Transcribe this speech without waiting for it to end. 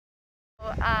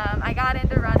I got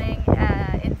into running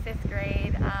in 5th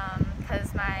grade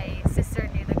because my sister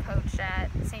knew the coach at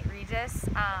St. Regis,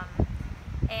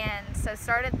 and so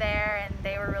started there, and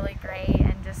they were really great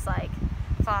and just like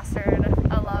fostered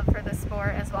a love for the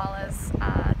sport as well as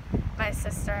my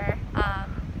sister,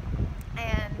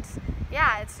 and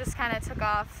yeah, it's just kind of took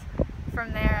off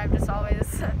from there. I've just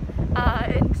always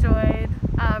enjoyed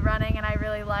running, and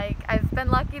I've been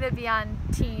lucky to be on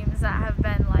teams that have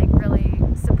been like really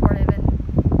supportive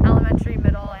in elementary,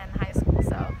 middle, and high school,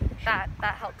 so that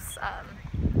helps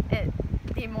it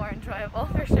be more enjoyable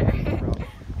for sure.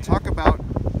 Talk about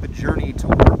the journey to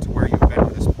work to where you've been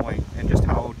to this point and just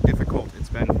how difficult it's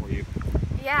been for you.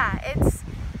 Yeah, it's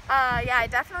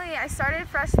I started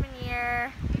freshman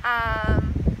year.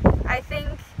 I think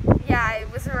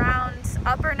it was around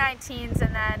upper 19s,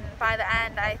 and then by the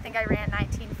end I think I ran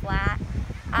 19 flat,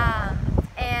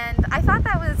 and I thought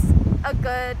that was a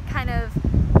good kind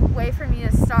of way for me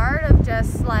to start, of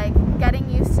just like getting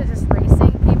used to just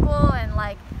racing people, and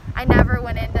like I never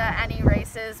went into any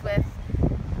races with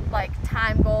like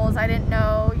time goals. I didn't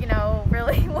know,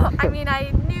 really what,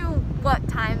 I knew what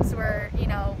times were,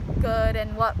 good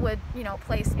and what would,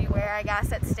 place me where, I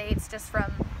guess, at states just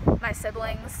from my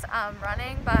siblings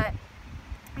running, but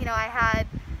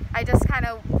I just kind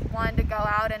of wanted to go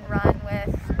out and run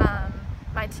with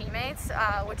my teammates,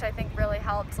 which I think really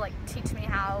helped like teach me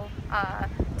how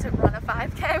to run a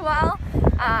 5K well.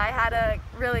 I had a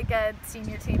really good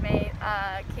senior teammate,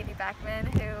 Katie Beckman,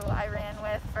 who I ran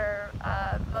with for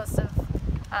most of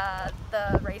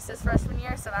the races freshman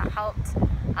year, so that helped.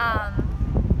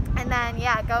 And then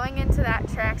going into that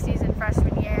track season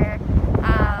freshman year,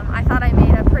 I thought I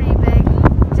made a pretty big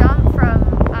jump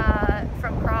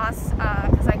from cross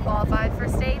because I qualified for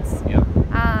states. Yep.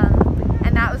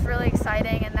 And that was really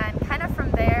exciting, and then kind of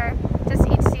from there, just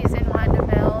each season wanted to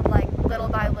build like little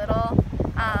by little.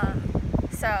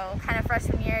 So kind of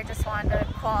freshman year just wanted to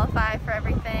qualify for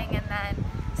everything, and then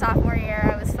sophomore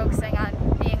year I was focusing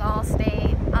on being all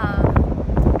state,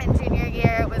 and junior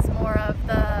year it was more of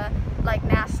the like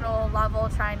national level,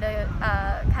 trying to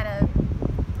kind of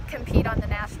compete on the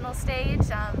national stage,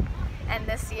 and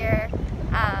this year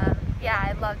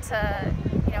I'd love to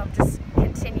just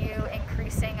continue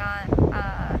increasing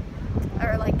on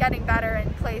or like getting better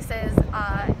in places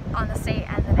on the state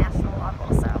and